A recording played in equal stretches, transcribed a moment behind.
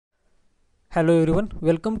Hello everyone,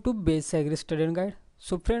 welcome to BSc Agri Student Guide.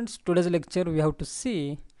 So friends, today's lecture we have to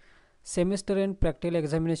see semester and practical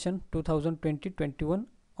examination 2020-21,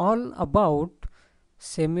 all about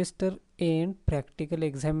semester and practical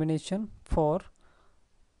examination for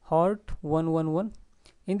HORT 111.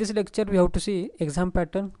 In this lecture we have to see exam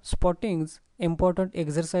pattern, spottings, important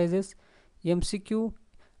exercises, MCQ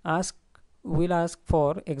ask will ask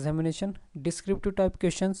for examination, descriptive type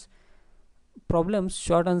questions, problems,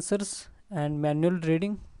 short answers and manual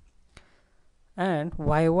reading and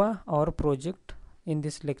Viva or project in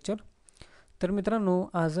this lecture. तर मित्रांनो,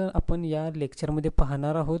 आज आपण या लेक्चरमध्ये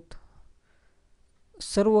पाहणार आहोत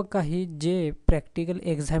सर्व काही जे प्रॅक्टिकल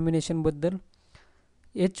एक्झामिनेशनबद्दल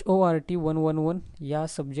HORT 111 या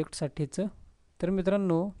सब्जेक्टसाठीचं. तर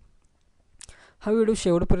मित्रांनो, हा व्हिडिओ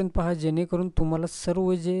शेवटपर्यंत पहा जेणेकरून तुम्हाला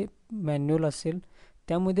सर्व जे मॅन्युअल असेल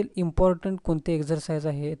त्यामधील इम्पॉर्टंट कोणते एक्झरसाइज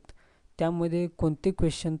आहेत, त्यामध्ये कोणते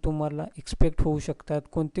क्वेश्चन तुम्हाला एक्सपेक्ट होऊ शकतात,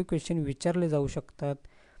 कोणते क्वेश्चन विचारले जाऊ शकतात,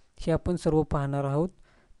 हे आपण सर्व पाहणार आहोत.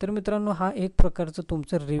 तर मित्रांनो, हा एक प्रकारचं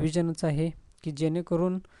तुमचं रिव्हिजनच आहे की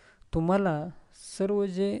जेणेकरून तुम्हाला सर्व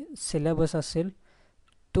जे सिलेबस असेल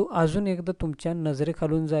तो अजून एकदा तुमच्या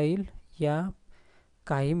नजरेखालून जाईल या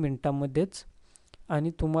काही मिनिटांमध्येच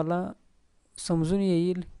आणि तुम्हाला समजून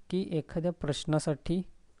येईल की एखाद्या प्रश्नासाठी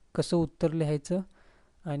कसं उत्तर लिहायचं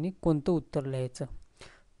आणि कोणतं उत्तर लिहायचं.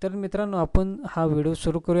 तर मित्रांनो, आपण हा व्हिडिओ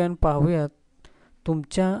सुरू करूया आणि पाहूयात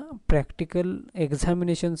तुमच्या प्रॅक्टिकल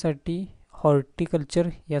एक्झामिनेशनसाठी हॉर्टिकल्चर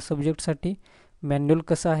या सब्जेक्टसाठी मॅन्युअल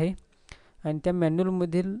कसं आहे आणि त्या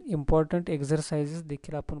मॅन्युअलमधील इम्पॉर्टंट एक्झरसाइजेस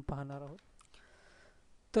देखील आपण पाहणार आहोत.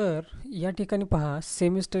 तर या ठिकाणी पहा,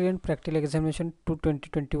 semester end practical examination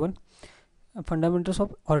 2021 fundamentals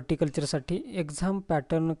of हॉर्टिकल्चरसाठी exam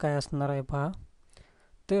pattern काय असणार आहे पहा.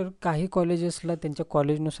 तर काही कॉलेजेसला त्यांच्या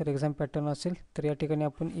कॉलेजनुसार एक्झाम पॅटर्न असेल. तर या ठिकाणी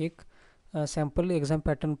आपण एक सॅम्पल एक्झाम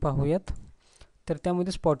पॅटर्न पाहूयात. तर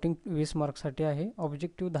त्यामध्ये स्पॉटिंग 20 मार्क्ससाठी आहे,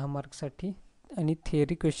 ऑब्जेक्टिव्ह 10 मार्क्ससाठी आणि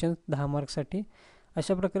थिअरी क्वेश्चन्स 10 मार्क्ससाठी.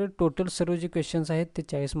 अशा प्रकारे टोटल सर्व जे क्वेश्चन्स आहेत ते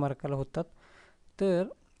 40 मार्काला होतात. तर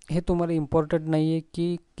हे तुम्हाला इम्पॉर्टंट नाही आहे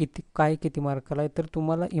की किती मार्काला आहे, तर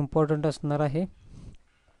तुम्हाला इम्पॉर्टंट असणार आहे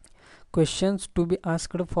questions to be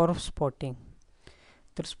asked for spotting.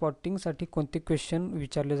 तर स्पॉटिंगसाठी कोणते क्वेश्चन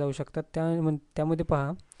विचारले जाऊ शकतात त्यामध्ये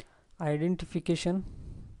पहा, identification,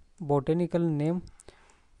 botanical name,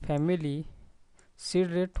 family,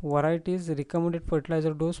 seed rate, varieties, recommended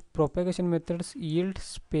fertiliser dose, propagation methods, yield,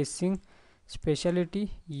 spacing, speciality,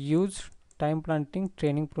 use, time planting,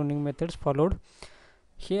 training, pruning methods followed.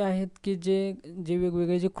 हे आहेत की जे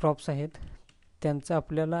वेगवेगळे जे क्रॉप्स आहेत त्यांचं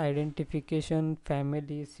आपल्याला आयडेंटिफिकेशन,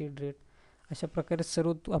 फॅमिली, सीड रेट अशा प्रकारे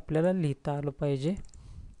सर्व आपल्याला लिहिता आलं पाहिजे.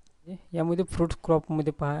 यामध्ये फ्रूट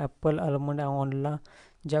क्रॉपमध्ये पहा, ॲपल, आलमंड, आंवला,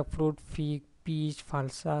 jackfruit, fig, peach,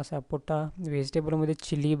 फाल्सा, सॅपोटा. व्हेजिटेबलमध्ये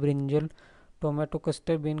chilli, brinjal, tomato,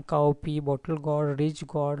 custard bin, cowpea, bottle God, rich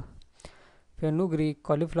God, fenugreek,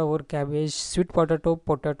 cauliflower, cabbage, sweet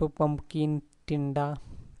potato, pumpkin, टिंडा.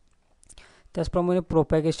 त्याचप्रमाणे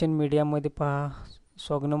प्रोपॅगेशन मीडियामध्ये पहा,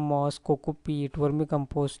 सॉग्नम मॉस, कोकोपीट, वर्मी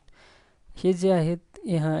कंपोस्ट हे जे आहेत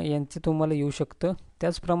यांचे तुम्हाला येऊ शकतं.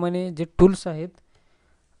 त्याचप्रमाणे जे टूल्स आहेत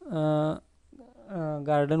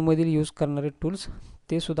गार्डनमधील यूज करणारे टूल्स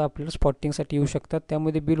ते सुद्धा आपल्याला स्पॉटिंगसाठी येऊ शकतात.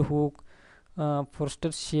 त्यामध्ये bill hook, Forster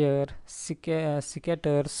share,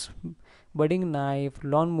 सिकॅटर्स, budding knife,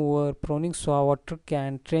 lawn mover, proning सॉ, वॉटर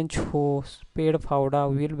कॅन, ट्रेंच हो, स्पेड फावडा,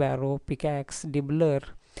 व्हील बॅरो, पिकॅक्स, डिबलर,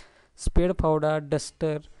 स्पेड फावडा,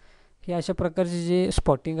 डस्टर. हे अशा प्रकारचे जे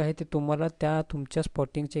स्पॉटिंग आहे ते तुम्हाला तुमच्या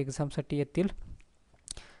स्पॉटिंगच्या एक्झामसाठी येतील.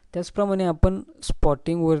 त्याचप्रमाणे आपण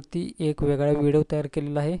स्पॉटिंगवरती एक वेगळा व्हिडिओ तयार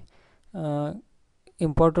केलेला आहे,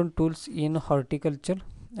 इम्पॉर्टंट टूल्स इन हॉर्टिकल्चर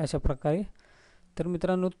अशा प्रकारे. तर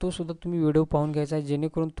मित्रांनो, तो सुद्धा तुम्ही व्हिडिओ पाहून घ्यायचा आहे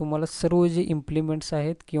जेणेकरून तुम्हाला सर्व जे इम्प्लिमेंट्स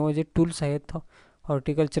आहेत किंवा जे टूल्स आहेत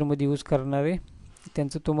हॉर्टिकल्चरमध्ये यूज करणारे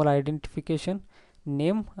त्यांचं तुम्हाला आयडेंटिफिकेशन,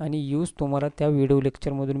 नेम आणि यूज तुम्हाला त्या व्हिडिओ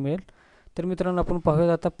लेक्चरमधून मिळेल. तर मित्रांनो, आपण पाहूयात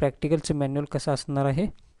आता प्रॅक्टिकलचं मॅन्युअल कसं असणार आहे.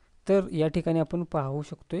 तर या ठिकाणी आपण पाहू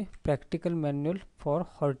शकतोय practical manual for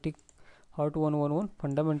HORT 111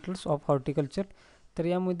 fundamentals of horticulture. तर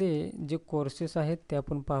यामध्ये जे कोर्सेस आहेत ते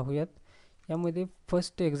आपण पाहूयात. यामध्ये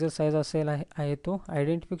फर्स्ट एक्झरसाइज असेल आहे तो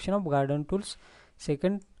identification of garden tools,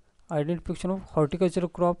 second identification of horticulture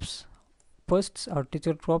crops, first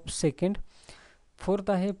horticulture crops second,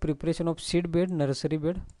 fourth आहे preparation of seed bed, nursery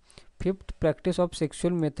bed, fifth practice of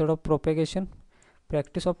sexual method of propagation,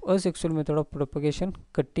 practice of asexual method of propagation,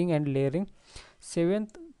 cutting and layering,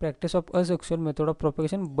 seventh practice of asexual method of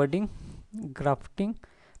propagation, budding, grafting,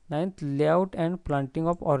 ninth layout and planting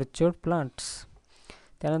of orchard plants.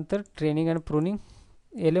 त्यानंतर training and pruning,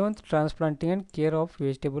 11th transplanting and care of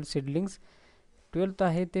vegetable seedlings, 12th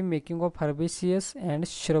आहे ते making of herbaceous and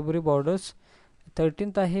श्रबरी borders.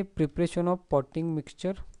 13th आहे preparation of potting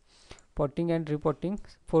mixture, potting and repotting.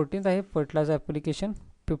 14th आहे fertiliser application.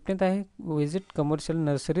 15th आहे visit commercial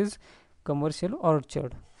nurseries, commercial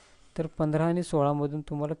orchard. तर 15 आणि 16मधून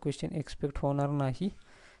तुम्हाला question expect होणार नाही.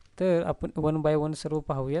 तर आपण वन बाय वन सर्व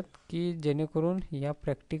पाहूयात की जेणेकरून या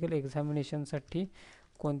प्रॅक्टिकल एक्झामिनेशनसाठी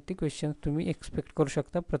कोणते क्वेश्चन तुम्ही एक्सपेक्ट करू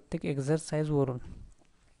शकता प्रत्येक एक्झरसाइजवरून.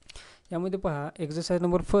 यामध्ये पहा exercise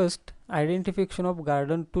number first, identification of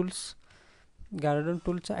garden tools. Garden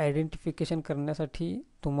टूल्सचं identification करण्यासाठी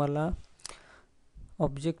तुम्हाला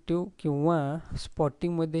ऑब्जेक्टिव्ह किंवा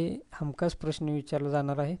स्पॉटिंगमध्ये हमखास प्रश्न विचारला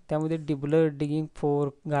जाणार आहे. त्यामध्ये dibbler, digging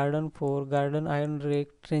fork, garden iron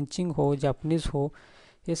rake, trenching हो, जापनीज हो,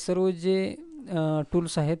 हे सर्व जे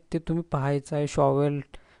टूल्स आहेत ते तुम्ही पाहायचं आहे. शॉवेल,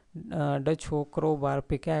 डच हो, क्रोबार,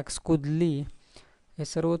 पिकॅक्स, कुदली, हे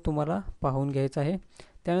सर्व तुम्हाला पाहून घ्यायचं आहे.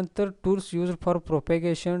 त्यानंतर tools use for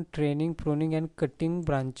propagation, training, pruning and cutting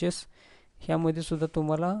branches, ह्यामध्ये सुद्धा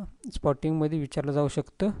तुम्हाला स्पॉटिंगमध्ये विचारलं जाऊ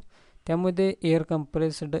शकतं. त्यामध्ये air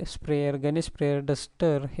compressed sprayer, Ganesh sprayer,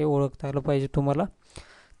 duster हे ओळखता आलं पाहिजे तुम्हाला.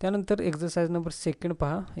 त्यानंतर एक्झरसाइज नंबर सेकंड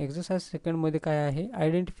पहा. एक्झरसाइज सेकंडमध्ये काय आहे,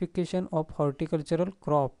 आयडेंटिफिकेशन ऑफ हॉर्टिकल्चरल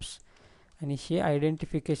क्रॉप्स, आणि हे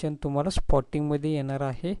आयडेंटिफिकेशन तुम्हाला स्पॉटिंगमध्ये येणार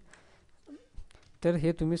आहे. तर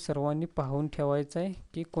हे तुम्ही सर्वांनी पाहून ठेवायचं आहे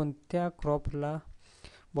की कोणत्या क्रॉपला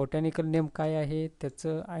बॉटॅनिकल नेम काय आहे,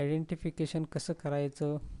 त्याचं आयडेंटिफिकेशन कसं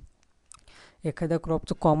करायचं, एखाद्या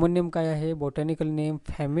क्रॉपचं कॉमन नेम काय आहे, बॉटॅनिकल नेम,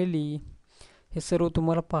 फॅमिली, हे सर्व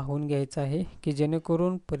तुम्हाला पाहून घ्यायचं आहे की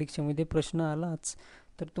जेणेकरून परीक्षेमध्ये प्रश्न आलाच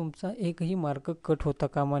तर तुमचा एकही मार्क कट होता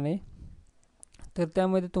कामा नये. तर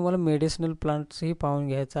त्यामध्ये तुम्हाला मेडिसिनल प्लांट्सही पाहून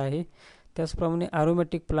घ्यायचं आहे. त्याचप्रमाणे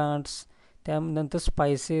ॲरोमॅटिक प्लांट्स, त्यानंतर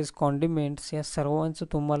स्पायसेस, कॉन्डिमेंट्स, या सर्वांचं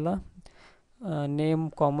तुम्हाला name,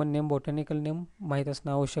 common name, botanical name माहीत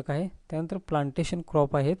असणं आवश्यक आहे. त्यानंतर प्लांटेशन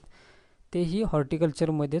क्रॉप आहेत तेही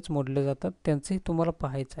हॉर्टिकल्चरमध्येच मोडले जातात, त्यांचंही तुम्हाला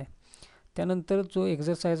पाहायचं आहे. त्यानंतर जो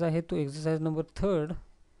एक्झरसाइज आहे तो exercise number third,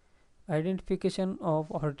 identification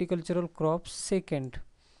of horticultural crops second.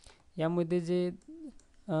 यामध्ये जे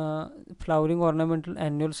फ्लावरिंग ऑर्नामेंटल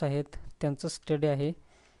ॲन्युअल्स आहेत त्यांचं स्टडी आहे.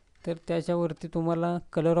 तर त्याच्यावरती तुम्हाला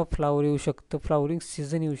कलर ऑफ फ्लावर येऊ शकतं, फ्लावरिंग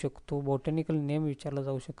सीझन येऊ शकतो, बॉटॅनिकल नेम विचारलं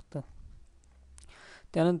जाऊ शकतं.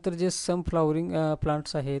 त्यानंतर जे सम फ्लावरिंग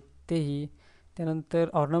प्लांट्स आहेत तेही, त्यानंतर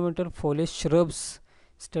ornamental foliage shrubs,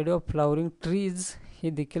 study of flowering trees, हे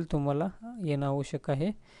देखील तुम्हाला येणं आवश्यक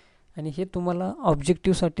आहे. आणि हे तुम्हाला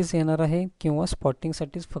ऑब्जेक्टिव्हसाठीच येणार आहे किंवा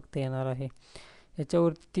स्पॉटिंगसाठीच फक्त येणार आहे.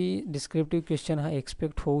 याच्यावरती डिस्क्रिप्टिव्ह क्वेश्चन हा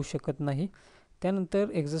एक्सपेक्ट होऊ शकत नाही. त्यानंतर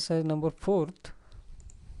exercise number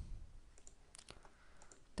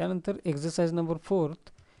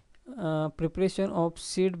fourth, preparation of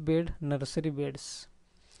seed bed, nursery beds.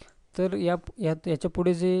 तर याच्या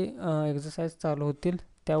पुढे जे एक्झरसाइज चालू होतील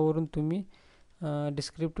त्यावरून तुम्ही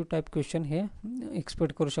डिस्क्रिप्टिव्ह टाईप क्वेश्चन हे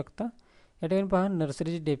एक्सपेक्ट करू शकता. या ठिकाणी पहा,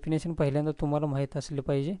 नर्सरीची डेफिनेशन पहिल्यांदा तुम्हाला माहीत असले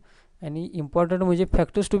पाहिजे. आणि इम्पॉर्टंट म्हणजे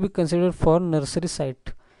factors to be considered for nursery site,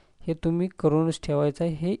 हे तुम्ही करूनच ठेवायचं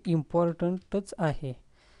आहे. हे इम्पॉर्टंटच आहे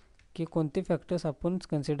की कोणते फॅक्टर्स आपण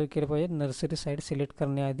कन्सिडर केले पाहिजे नर्सरी साईट सिलेक्ट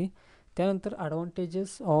करण्याआधी. त्यानंतर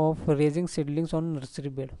ॲडव्हांटेजेस of raising seedlings on nursery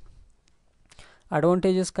bed.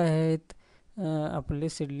 ॲडव्हांटेजेस काय आहेत आपले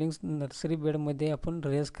सीडलिंग्स नर्सरी बेडमध्ये आपण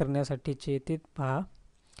रेज करण्यासाठीचे ते पहा.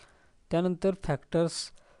 त्यानंतर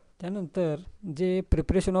फॅक्टर्स, त्यानंतर जे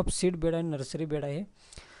प्रिपरेशन ऑफ सीड बेड आणि नर्सरी बेड आहे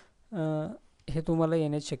हे तुम्हाला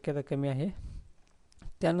येण्याची शक्यता कमी आहे.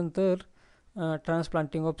 त्यानंतर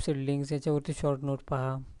ट्रान्सप्लांटिंग ऑफ सीडलिंग्स, याच्यावरती शॉर्ट नोट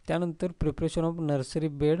पहा. त्यानंतर प्रिपरेशन ऑफ नर्सरी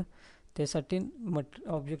बेड, त्यासाठी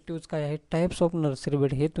ऑब्जेक्टिव्ह काय आहे, टाईप्स ऑफ नर्सरी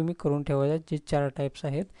बेड, हे तुम्ही करून ठेवायचे. जे 4 टाईप्स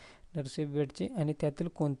आहेत नर्सरी बेडचे आणि त्यातील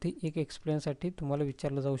कोणती एक एक्सप्लेनसाठी तुम्हाला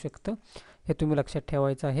विचारलं जाऊ शकतं, हे तुम्ही लक्षात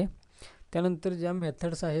ठेवायचं आहे. त्यानंतर ज्या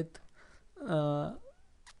मेथड्स आहेत,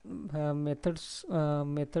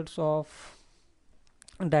 मेथड्स ऑफ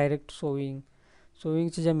डायरेक्ट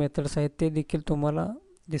सोविंगचे ज्या मेथड्स आहेत ते देखील तुम्हाला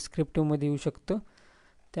डिस्क्रिप्टिव्हमध्ये येऊ शकतं.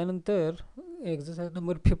 त्यानंतर एक्झरसाइज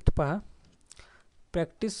नंबर 5 पहा,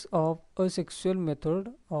 practice of asexual method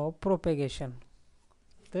of propagation.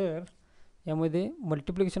 तर यामध्ये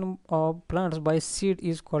multiplication of plants by seed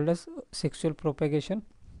is called age sexual propagation.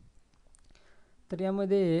 तर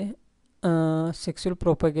यामध्ये सेक्शुअल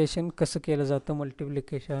प्रोपेगेशन कसं केलं जातं,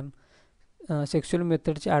 मल्टिप्लिकेशन, सेक्शुअल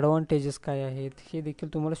मेथडचे ॲडव्हांटेजेस काय आहेत, हे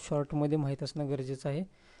देखील तुम्हाला शॉर्टमध्ये माहीत असणं गरजेचं आहे.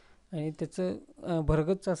 आणि त्याचं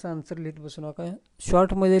भरगतच असं आन्सर लिहित बसू नका,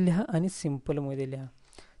 शॉर्टमध्ये लिहा आणि सिम्पलमध्ये लिहा.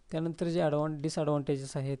 त्यानंतर जे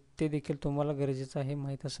डिसॲडव्हांटेजेस आहेत ते देखील तुम्हाला गरजेचं आहे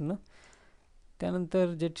माहीत असणं.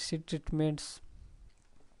 त्यानंतर जे सीड ट्रीटमेंट्स,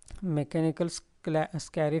 मेकॅनिकल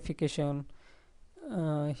स्कॅरिफिकेशन,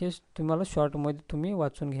 हे तुम्हाला शॉर्टमध्ये तुम्ही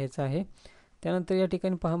वाचून घ्यायचं आहे. त्यानंतर या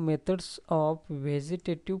ठिकाणी पहा मेथड्स ऑफ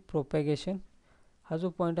व्हेजिटेटिव्ह प्रोपॅगेशन. हा जो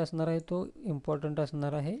पॉईंट असणार आहे तो इम्पॉर्टंट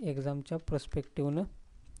असणार आहे एक्झामच्या पर्स्पेक्टिव्हनं.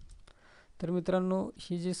 तर मित्रांनो,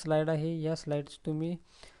 ही जी स्लाईड आहे या स्लाईड्स तुम्ही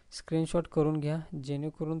स्क्रीनशॉट करून घ्या,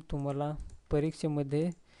 जेणेकरून तुम्हाला परीक्षेमध्ये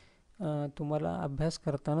तुम्हाला अभ्यास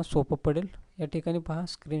करताना सोपं पडेल. या ठिकाणी पहा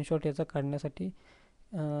स्क्रीनशॉट याचा काढण्यासाठी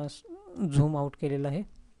झूम आउट केलेला आहे.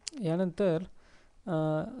 यानंतर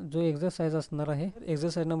जो एक्झरसाइज असणार आहे,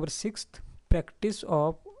 exercise number 6, practice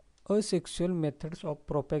of asexual methods of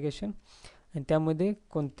propagation. आणि त्यामध्ये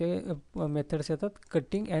कोणते मेथड्स येतात?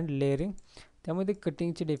 Cutting and layering. त्यामध्ये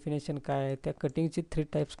कटिंगची डेफिनेशन काय आहे, त्या कटिंगचे 3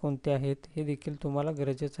 टाईप्स कोणते आहेत हे देखील तुम्हाला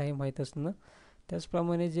गरजेचं आहे माहीत असणं.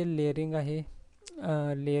 त्याचप्रमाणे जे लेअरिंग आहे,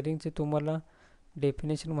 लेअरिंगचे तुम्हाला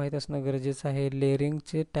डेफिनेशन माहीत असणं गरजेचं आहे.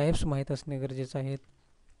 लेअरिंगचे टाईप्स माहीत असणे गरजेचं आहेत.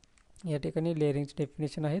 या ठिकाणी लेअरिंगचे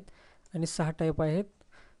डेफिनेशन आहेत आणि 6 टाईप आहेत.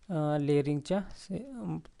 लेअरिंगच्या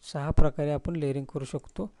 6 प्रकारे आपण लेअरिंग करू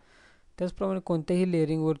शकतो. त्याचप्रमाणे कोणत्याही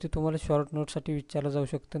लेअरिंगवरती तुम्हाला शॉर्ट नोटसाठी विचारलं जाऊ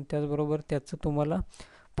शकतं आणि त्याचबरोबर त्याचं तुम्हाला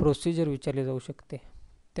प्रोसिजर विचारले जाऊ शकते.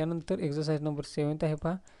 त्यानंतर एक्झरसाइज नंबर 7 आहे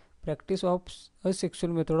पहा, practice of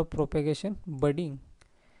asexual method of propagation, budding.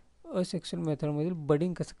 Asexual मेथडमधील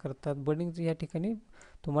budding कसं करतात, बडिंगचं या ठिकाणी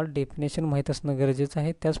तुम्हाला डेफिनेशन माहीत असणं गरजेचं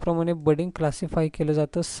आहे. त्याचप्रमाणे बडिंग क्लासिफाय केलं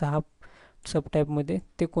जातं 6 सब टाईपमध्ये.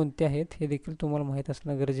 ते कोणते आहेत हे देखील तुम्हाला माहीत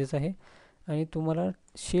असणं गरजेचं आहे. आणि तुम्हाला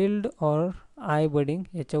शील्ड और आय बडिंग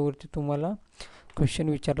याच्यावरती तुम्हाला क्वेश्चन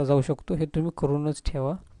विचारला जाऊ शकतो, हे तुम्ही करूनच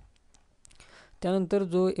ठेवा. त्यानंतर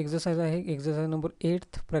जो एक्झरसाइज आहे, exercise number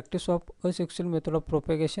 8, practice of asexual method of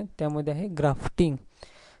propagation. त्यामध्ये आहे ग्राफ्टिंग.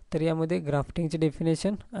 तर यामध्ये ग्राफ्टिंगचे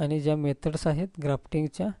डेफिनेशन आणि ज्या मेथड्स आहेत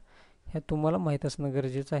ग्राफ्टिंगच्या ह्या तुम्हाला माहीत असणं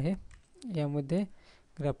गरजेचं आहे. यामध्ये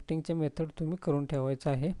ग्राफ्टिंगचे मेथड तुम्ही करून ठेवायचं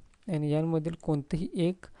आहे आणि यांमधील कोणतंही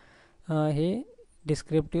एक हे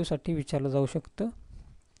डिस्क्रिप्टिव्हसाठी विचारलं जाऊ शकतं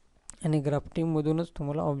आणि ग्राफ्टिंगमधूनच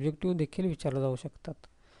तुम्हाला ऑब्जेक्टिव्ह देखील विचारलं जाऊ शकतात.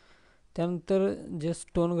 त्यानंतर जे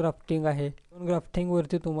स्टोन ग्राफ्टिंग आहे, स्टोन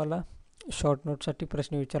ग्राफ्टिंगवरती तुम्हाला शॉर्ट नोटसाठी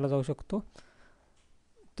प्रश्न विचारला जाऊ शकतो.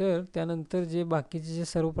 तर त्यानंतर जे बाकीचे जे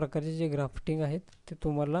सर्व प्रकारचे जे ग्राफ्टिंग आहेत ते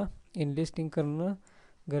तुम्हाला इनलिस्टिंग करणं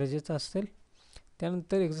गरजेचं असेल.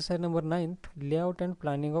 त्यानंतर exercise number 9, layout and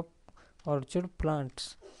planning of orchard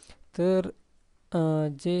plants. तर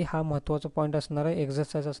जे हा महत्त्वाचा पॉईंट असणार आहे,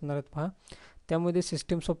 एक्झरसाइज असणार आहेत पहा. त्यामध्ये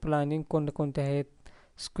सिस्टीम्स ऑफ प्लॅनिंग कोणते आहेत?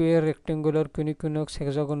 Square, rectangular, क्युनिक्युनक्स,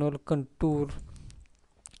 hexagonal, contour,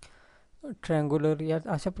 triangular, या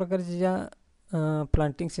अशा प्रकारच्या ज्या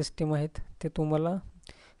प्लांटिंग सिस्टीम आहेत ते तुम्हाला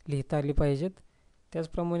लिहिता आली पाहिजेत.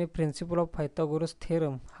 त्याचप्रमाणे प्रिन्सिपल ऑफ पायथागोरस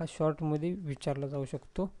थेरम हा शॉर्टमध्ये विचारला जाऊ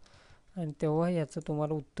शकतो आणि तेव्हा याचं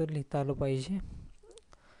तुम्हाला उत्तर लिहिता आलं पाहिजे.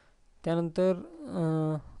 त्यानंतर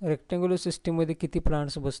रेक्टेंग्युलर सिस्टीममध्ये किती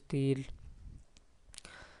प्लांट्स बसतील,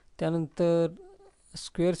 त्यानंतर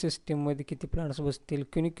स्क्वेअर सिस्टीममध्ये किती प्लांट्स बसतील,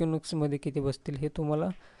 क्युनिक्युनक्समध्ये किती बसतील हे तुम्हाला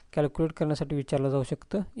कॅल्क्युलेट करण्यासाठी विचारलं जाऊ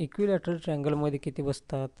शकतं. इक्विलॅटरल ट्रँगलमध्ये किती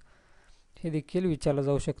बसतात हे देखील विचारलं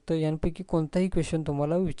जाऊ शकतं. यांपैकी कोणताही क्वेश्चन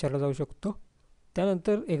तुम्हाला विचारला जाऊ शकतो.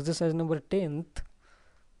 त्यानंतर exercise number 10,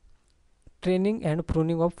 training and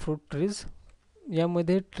pruning of fruit trees.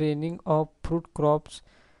 यामध्ये training of fruit crops,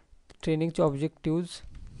 ट्रेनिंगचे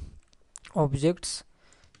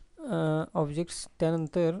objects,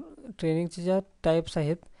 त्यानंतर ट्रेनिंगचे ज्या टाईप्स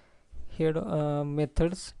आहेत, हेड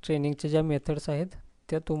मेथड्स, ट्रेनिंगच्या ज्या मेथड्स आहेत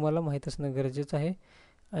त्या तुम्हाला माहीत असणं गरजेचं आहे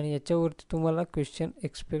आणि याच्यावरती तुम्हाला क्वेश्चन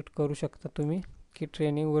एक्सपेक्ट करू शकता तुम्ही की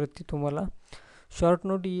ट्रेनिंगवरती तुम्हाला शॉर्ट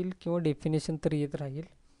नोट येईल किंवा डेफिनेशन तर येत राहील.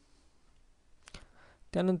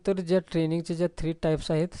 त्यानंतर ज्या ट्रेनिंगच्या ज्या 3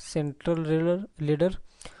 टाईप्स आहेत, सेंट्रल लीडर,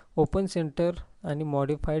 ओपन सेंटर आणि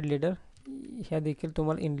मॉडिफाईड लीडर, ह्या देखील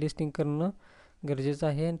तुम्हाला इनलिस्टिंग करणं गरजेचं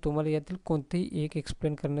आहे आणि तुम्हाला यातील कोणतेही एक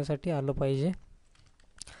एक्सप्लेन करण्यासाठी आलं पाहिजे.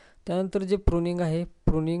 त्यानंतर जे प्रूनिंग आहे,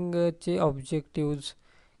 प्रूनिंगचे ऑब्जेक्टिव्ज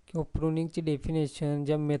किंवा प्रूनिंगची डेफिनेशन,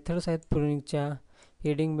 ज्या मेथड्स आहेत प्रूनिंगच्या,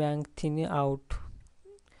 हेडिंग बँक, थिनिंग आउट,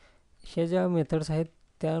 ह्या ज्या मेथड्स आहेत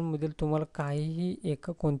त्यामधील तुम्हाला काहीही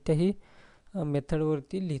एका कोणत्याही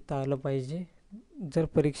मेथडवरती लिहिता आलं पाहिजे जर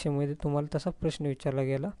परीक्षेमध्ये तुम्हाला तसा प्रश्न विचारला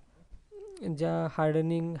गेला.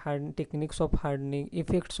 ज्या techniques of hardening,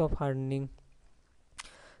 effects of hardening,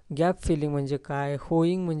 gap feeling म्हणजे काय,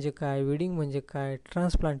 होईंग म्हणजे काय, विडिंग म्हणजे काय,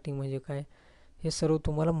 ट्रान्सप्लांटिंग म्हणजे काय, हे सर्व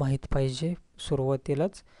तुम्हाला माहीत पाहिजे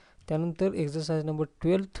सुरुवातीलाच. त्यानंतर exercise number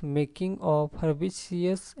 12, making of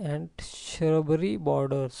हर्बिसियस and श्रबरी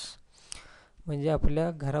borders. म्हणजे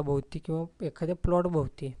आपल्या घराभोवती किंवा एखाद्या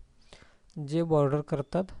प्लॉटभोवती जे बॉर्डर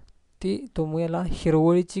करतात ती तुम्हाला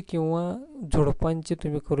हिरवळीची किंवा झुडपांची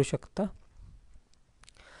तुम्ही करू शकता.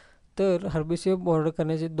 तर हर्बिसिड बॉर्डर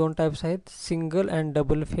करण्याचे 2 टाईप्स आहेत, सिंगल अँड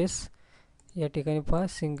डबल फेस. या ठिकाणी पहा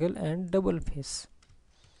सिंगल अँड डबल फेस.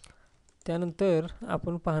 त्यानंतर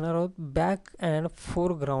आपण पाहणार आहोत बॅक अँड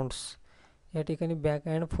फोरग्राउंड्स. या ठिकाणी बॅक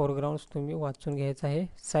अँड फोरग्राउंड्स तुम्ही वाचून घ्यायचं आहे.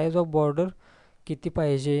 साईज ऑफ बॉर्डर किती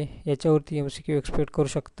पाहिजे याच्यावरती MCQ एक्सपेक्ट करू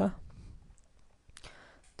शकता.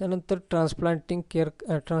 त्यानंतर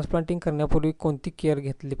ट्रान्सप्लांटिंग करण्यापूर्वी कोणती केअर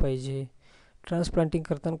घेतली पाहिजे, ट्रान्सप्लांटिंग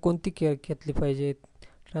करताना कोणती केअर घेतली पाहिजे,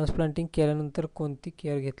 ट्रान्सप्लांटिंग केल्यानंतर कोणती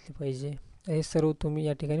केअर घेतली पाहिजे, हे सर्व तुम्ही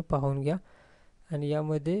या ठिकाणी पाहून घ्या. आणि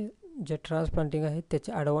यामध्ये जे ट्रान्सप्लांटिंग आहे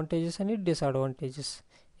त्याचे ॲडव्हांटेजेस आणि डिसॲडव्हांटेजेस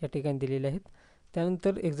या ठिकाणी दिलेले आहेत.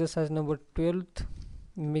 त्यानंतर exercise number 12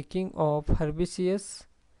 making of हर्बिसियस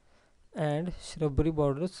and श्रबरी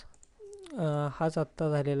borders, हाच आत्ता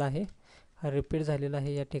झालेला आहे, हा रिपीट झालेला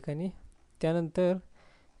आहे या ठिकाणी. त्यानंतर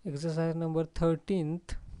exercise number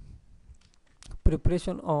 13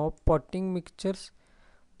 preparation of potting mixtures,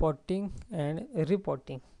 potting and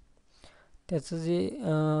repotting. त्याचं जे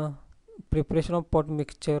प्रिपरेशन ऑफ पॉट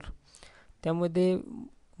मिक्सचर, त्यामध्ये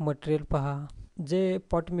मटेरियल पहा. जे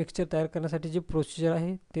पॉट मिक्सचर तयार करण्यासाठी जे प्रोसिजर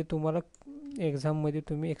आहे ते तुम्हाला एक्झाममध्ये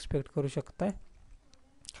तुम्ही एक्सपेक्ट करू शकता.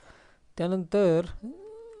 त्यानंतर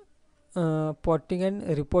potting and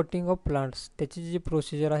repotting of plants, त्याची जी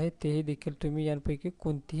प्रोसिजर आहे तेही देखील तुम्ही यांपैकी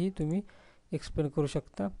कोणतीही तुम्ही एक्सप्लेन करू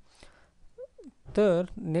शकता. तर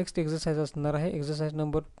नेक्स्ट एक्सरसाइज असणार आहे exercise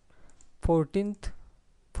number 14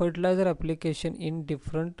 fertiliser application in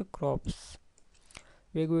different crops.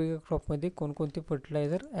 वेगवेगळ्या क्रॉपमध्ये कोणकोणते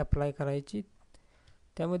फर्टिलायझर ॲप्लाय करायची,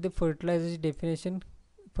 त्यामध्ये फर्टिलायझरची definition,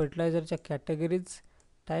 फर्टिलायझरच्या categories,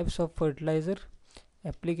 types of fertiliser,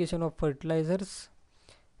 application of fertilisers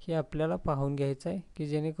हे आपल्याला पाहून घ्यायचं आहे, की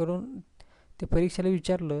जेणेकरून ते परीक्षेला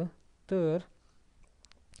विचारलं तर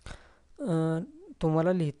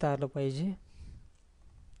तुम्हाला लिहिता आलं पाहिजे.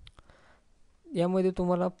 यामध्ये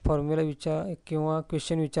तुम्हाला फॉर्म्युला किंवा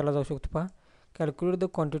क्वेश्चन विचारला जाऊ शकतो. पहा, calculate the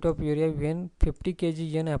quantity of urea when 50 kg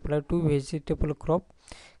N apply to vegetable crop,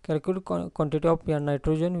 calculate quantity of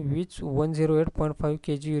nitrogen which 108.5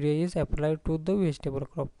 kg urea is apply to the vegetable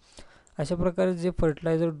crop. अशा प्रकारे जे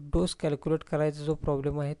फर्टिलायझर डोस कॅल्क्युलेट करायचा जो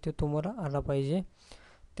प्रॉब्लेम आहे ते तुम्हाला आला पाहिजे.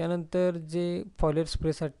 त्यानंतर जे फॉलियर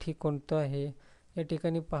स्प्रेसाठी कोणतं आहे या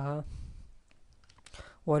ठिकाणी पहा,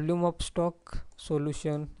 व्हॉल्यूम ऑफ स्टॉक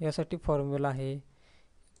सोल्युशन यासाठी फॉर्म्युला आहे.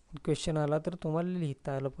 क्वेश्चन आला तर तुम्हाला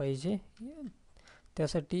लिहिता आलं पाहिजे.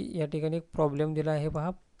 त्यासाठी या ठिकाणी एक प्रॉब्लेम दिला आहे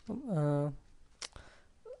पहा,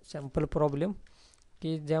 सॅम्पल प्रॉब्लेम,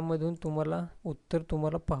 की ज्यामधून तुम्हाला उत्तर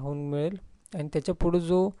तुम्हाला पाहून मिळेल आणि त्याच्या पुढे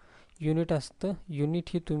जो युनिट असतं युनिट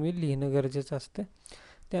ही तुम्ही लिहिणं गरजेचं असतं.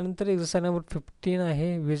 त्यानंतर एक्सरसाइज नंबर 15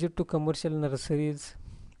 आहे विजिट टू कमर्शियल नर्सरीज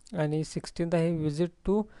आणि 16 आहे विजिट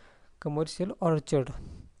टू कमर्शियल ऑर्चर्ड.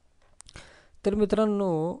 तर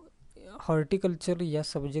मित्रांनो, हॉर्टिकल्चर या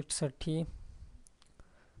सब्जेक्टसाठी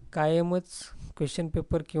कायमच क्वेश्चन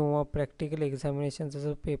पेपर किंवा प्रॅक्टिकल एक्झामिनेशनचा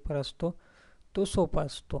जो पेपर असतो तो सोपा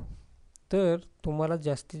असतो. तर तुम्हाला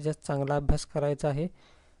जास्तीत जास्त चांगला अभ्यास करायचा आहे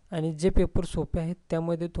आणि जे पेपर सोपे आहेत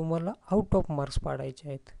त्यामध्ये तुम्हाला आउट ऑफ मार्क्स पाडायचे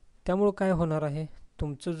आहेत. त्यामुळं काय होणार आहे,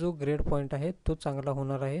 तुमचा जो ग्रेड पॉईंट आहे तो चांगला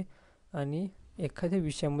होणार आहे आणि एखाद्या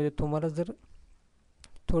विषयामध्ये तुम्हाला जर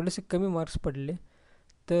थोडेसे कमी मार्क्स पडले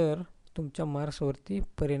तर तुमच्या मार्क्सवरती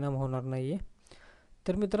परिणाम होणार नाही आहे.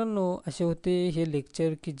 तर मित्रांनो, असे होते हे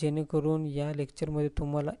लेक्चर, की जेणेकरून या लेक्चरमध्ये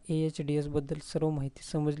तुम्हाला AHDS बद्दल सर्व माहिती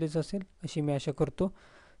समजलीच असेल अशी मी आशा करतो.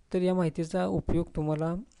 तर या माहितीचा उपयोग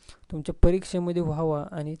तुम्हाला तुमच्या परीक्षेमध्ये व्हावा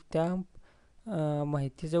आणि त्या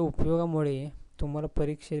माहितीच्या उपयोगामुळे तुम्हाला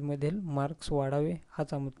परीक्षेमधील मार्क्स वाढावे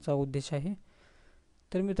हाच आमचा उद्देश आहे.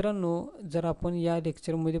 तर मित्रांनो, जर आपण या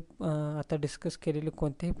लेक्चरमध्ये आता डिस्कस केलेले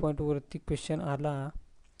कोणत्याही पॉईंटवरती क्वेश्चन आला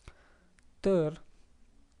तर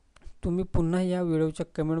तुम्ही पुन्हा या व्हिडिओच्या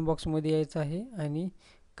कमेंट बॉक्समध्ये यायचं आहे आणि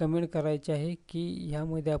कमेंट करायचे आहे की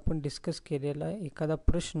ह्यामध्ये आपण डिस्कस केलेला एखादा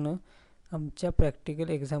प्रश्न आमच्या प्रॅक्टिकल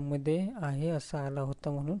एक्झाममध्ये आहे असा आला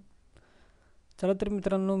होता म्हणून. चला तर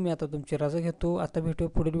मित्रांनो, मी आता तुमची रजा घेतो. आता भेटूया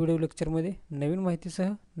पुढील व्हिडिओ लेक्चरमध्ये नवीन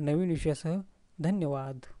माहितीसह नवीन विषयासह.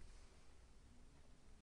 धन्यवाद.